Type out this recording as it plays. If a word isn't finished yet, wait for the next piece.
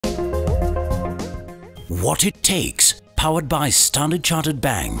What it takes, powered by Standard Chartered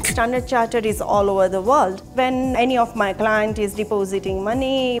Bank. Standard Chartered is all over the world. When any of my client is depositing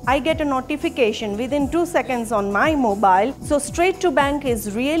money, I get a notification within 2 seconds on my mobile. So straight to bank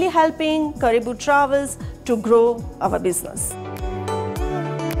is really helping Caribou Travels to grow our business.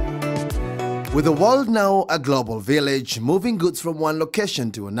 With the world now a global village, moving goods from one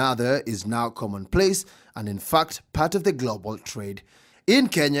location to another is now commonplace and in fact part of the global trade. In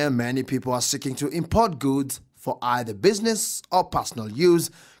Kenya, many people are seeking to import goods for either business or personal use,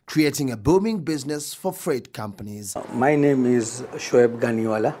 creating a booming business for freight companies. My name is Shoaib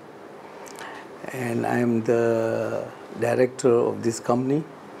Ganiwala and I am the director of this company,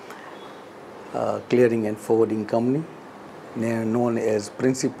 clearing and forwarding company, known as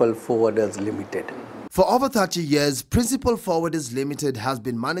Principal Forwarders Limited. For over 30 years, Principal Forwarders Limited has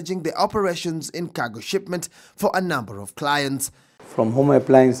been managing the operations in cargo shipment for a number of clients. From home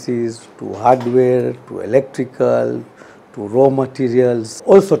appliances to hardware to electrical to raw materials,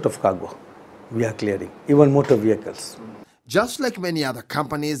 all sort of cargo we are clearing, even motor vehicles. Just like many other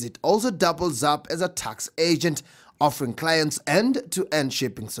companies, it also doubles up as a tax agent, offering clients end-to-end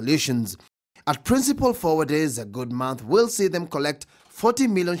shipping solutions. At Principal Forwarders, a good month will see them collect 40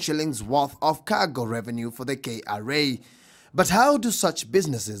 million shillings worth of cargo revenue for the KRA. But how do such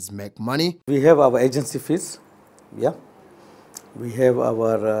businesses make money? We have our agency fees, yeah. We have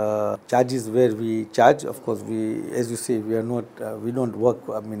our charges where we charge. Of course, as you say, we are not, we don't work,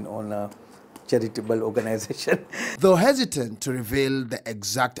 on a charitable organization. Though hesitant to reveal the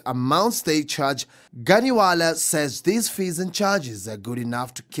exact amounts they charge, Ganiwala says these fees and charges are good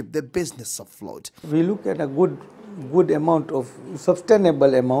enough to keep the business afloat. We look at a good amount of,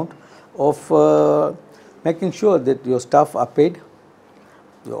 sustainable amount of making sure that your staff are paid,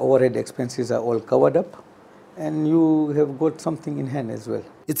 your overhead expenses are all covered up, and you have got something in hand as well.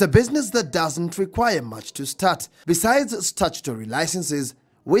 It's a business that doesn't require much to start. Besides statutory licenses,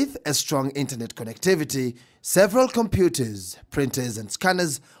 with a strong internet connectivity, several computers, printers and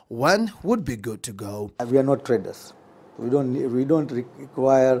scanners, one would be good to go. We are not traders. We don't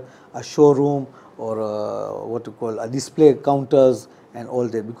require a showroom or a display counters and all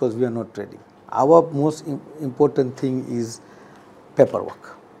that, because we are not trading. Our most important thing is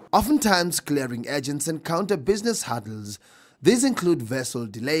paperwork. Oftentimes, clearing agents encounter business hurdles. These include vessel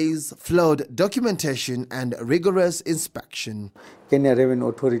delays, flawed documentation and rigorous inspection. Kenya Revenue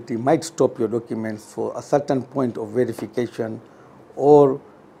Authority might stop your documents for a certain point of verification or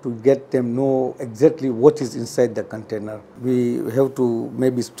to get them know exactly what is inside the container. We have to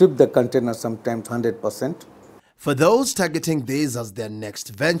maybe strip the container sometimes 100%. For those targeting these as their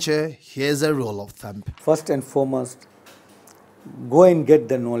next venture, here's a rule of thumb. First and foremost, go and get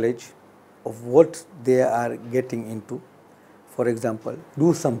the knowledge of what they are getting into. For example,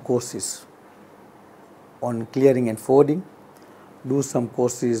 do some courses on clearing and forwarding, do some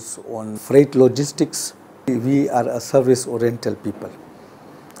courses on freight logistics. We are a service-oriented people.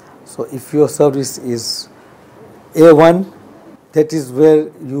 So if your service is A1, that is where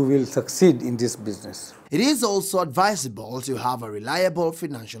you will succeed in this business. It is also advisable to have a reliable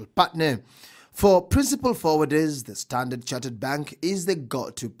financial partner. For Principal Forwarders, the Standard Chartered Bank is the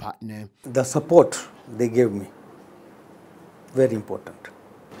go-to partner. The support they gave me, very important.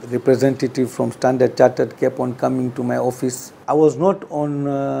 The representative from Standard Chartered kept on coming to my office. I was not on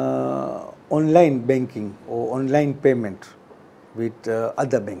online banking or online payment with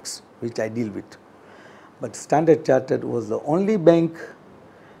other banks which I deal with. But Standard Chartered was the only bank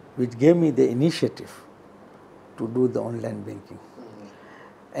which gave me the initiative to do the online banking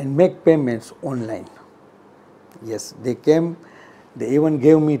and make payments online. Yes, they came, they even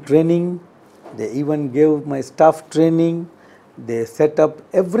gave me training, they even gave my staff training, they set up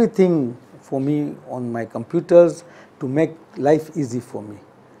everything for me on my computers to make life easy for me.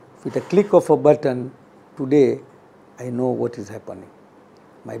 With a click of a button, today I know what is happening.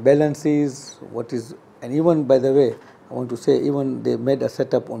 My balances, and even by the way, I want to say even they made a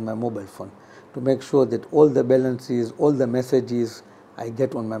setup on my mobile phone to make sure that all the balances, all the messages I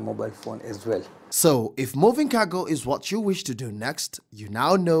get on my mobile phone as well. So, if moving cargo is what you wish to do next, you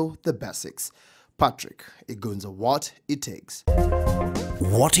now know the basics. Patrick, Igunza, what it takes.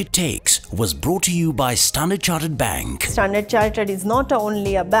 What it takes was brought to you by Standard Chartered Bank. Standard Chartered is not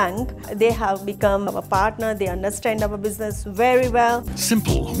only a bank, they have become our partner, they understand our business very well.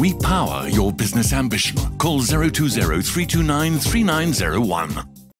 Simple, we power your business ambition. Call 020 329 3901.